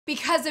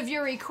Because of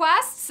your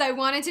requests, I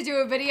wanted to do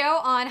a video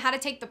on how to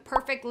take the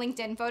perfect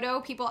LinkedIn photo.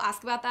 People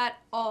ask about that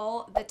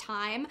all the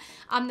time.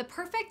 The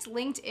perfect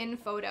LinkedIn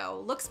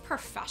photo looks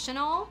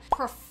professional.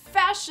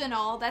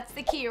 Professional, that's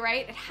the key,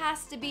 right? It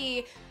has to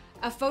be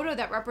a photo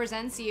that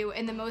represents you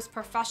in the most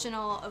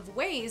professional of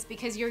ways,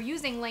 because you're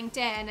using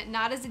LinkedIn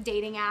not as a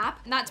dating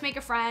app, not to make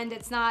a friend.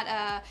 It's not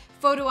a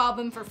photo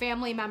album for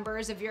family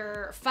members of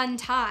your fun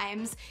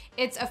times.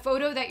 It's a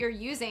photo that you're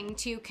using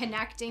to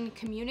connect and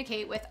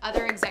communicate with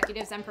other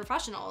executives and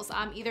professionals,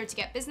 either to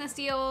get business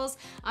deals,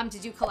 to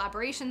do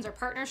collaborations or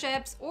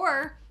partnerships,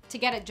 or to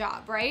get a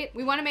job, right?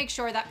 We wanna make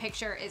sure that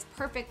picture is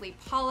perfectly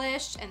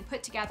polished and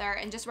put together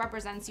and just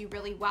represents you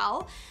really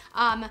well.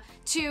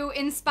 To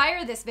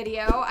inspire this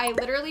video, I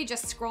literally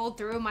just scrolled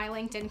through my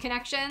LinkedIn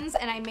connections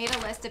and I made a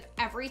list of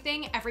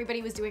everything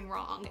everybody was doing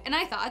wrong. And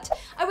I thought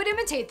I would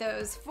imitate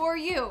those for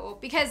you,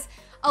 because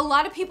a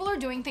lot of people are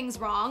doing things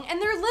wrong,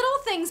 and they're little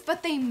things,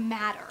 but they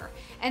matter.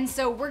 And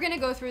so we're gonna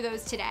go through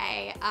those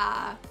today.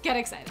 Get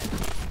excited.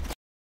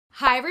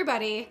 Hi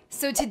everybody.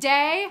 So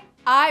today,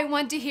 I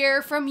want to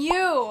hear from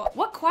you.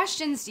 What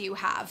questions do you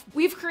have?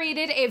 We've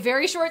created a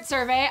very short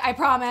survey, I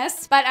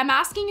promise, but I'm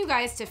asking you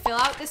guys to fill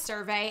out this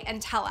survey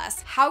and tell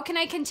us, how can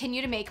I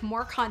continue to make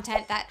more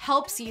content that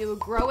helps you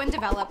grow and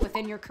develop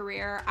within your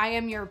career? I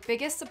am your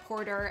biggest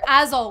supporter.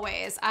 As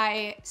always,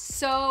 I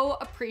so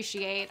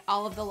appreciate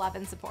all of the love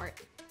and support.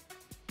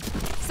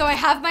 So I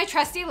have my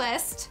trusty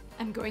list.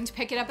 I'm going to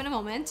pick it up in a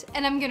moment,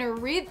 and I'm gonna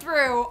read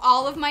through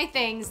all of my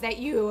things that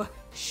you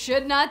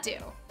should not do.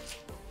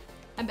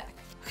 I'm back.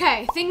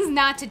 Okay, things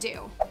not to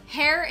do.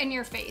 Hair in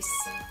your face.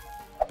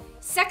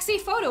 Sexy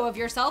photo of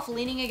yourself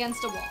leaning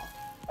against a wall.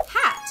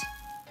 Hat.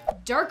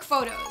 Dark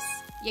photos.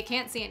 You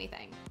can't see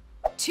anything.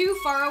 Too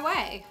far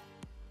away.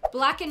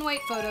 Black and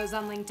white photos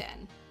on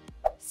LinkedIn.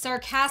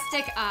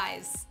 Sarcastic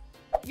eyes.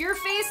 Your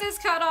face is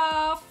cut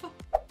off.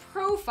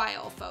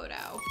 Profile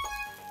photo.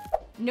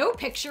 No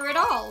picture at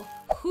all.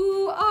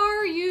 Who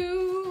are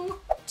you?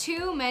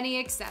 Too many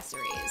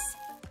accessories.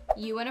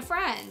 You and a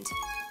friend.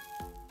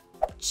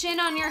 Chin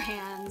on your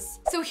hands.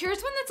 So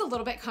here's one that's a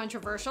little bit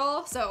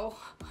controversial, so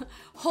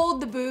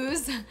hold the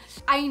booze.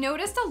 I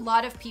noticed a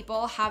lot of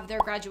people have their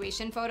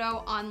graduation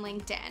photo on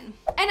LinkedIn.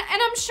 And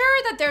I'm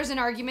sure that there's an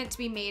argument to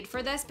be made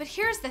for this, but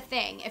here's the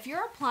thing. If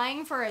you're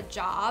applying for a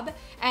job,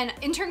 and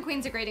Intern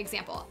Queen's a great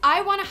example,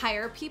 I wanna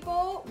hire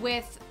people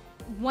with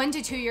 1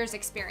 to 2 years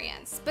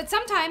experience. But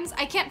sometimes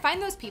I can't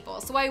find those people,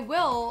 so I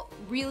will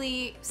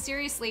really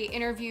seriously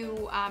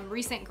interview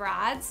recent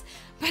grads.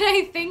 But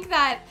I think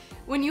that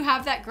when you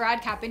have that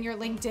grad cap in your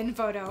LinkedIn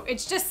photo,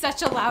 it's just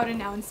such a loud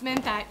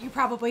announcement that you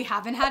probably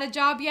haven't had a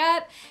job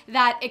yet,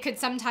 that it could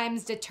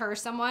sometimes deter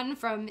someone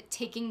from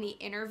taking the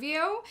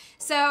interview.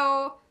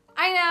 So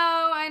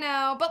I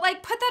know, but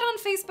like, put that on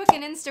Facebook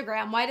and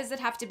Instagram. Why does it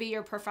have to be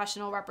your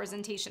professional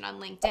representation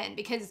on LinkedIn?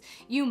 Because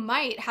you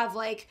might have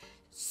like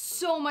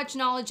so much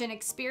knowledge and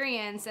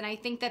experience, and I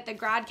think that the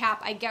grad cap,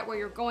 I get where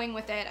you're going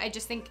with it. I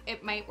just think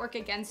it might work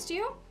against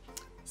you.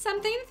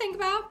 Something to think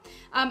about.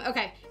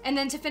 Okay, and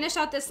then to finish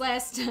out this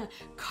list,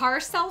 car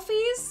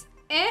selfies,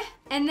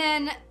 and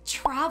then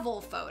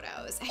travel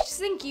photos. I just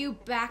think you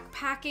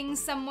backpacking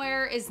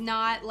somewhere is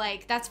not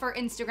like, that's for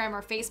Instagram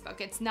or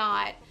Facebook. It's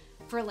not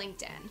for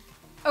LinkedIn.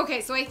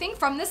 Okay, so I think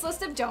from this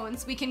list of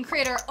don'ts, we can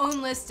create our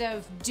own list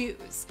of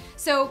do's.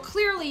 So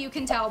clearly you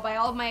can tell by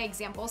all of my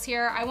examples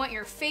here, I want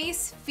your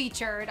face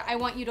featured. I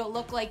want you to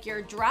look like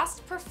you're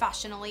dressed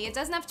professionally. It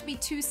doesn't have to be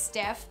too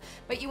stiff,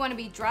 but you wanna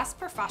be dressed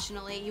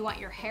professionally. You want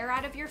your hair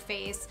out of your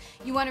face.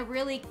 You want a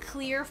really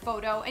clear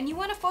photo, and you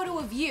want a photo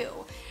of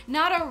you,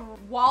 not a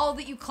wall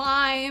that you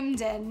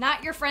climbed and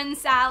not your friend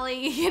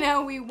Sally. You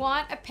know, we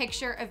want a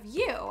picture of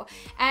you,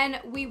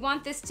 and we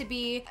want this to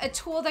be a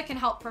tool that can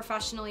help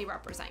professionally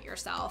represent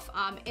yourself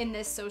in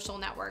this social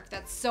network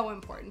that's so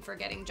important for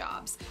getting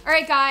jobs. All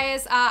right,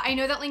 guys, I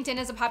know that LinkedIn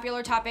is a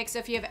popular topic, so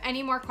if you have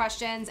any more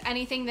questions,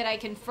 anything that I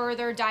can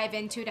further dive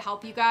into to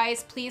help you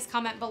guys, please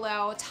comment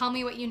below. Tell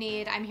me what you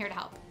need. I'm here to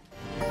help.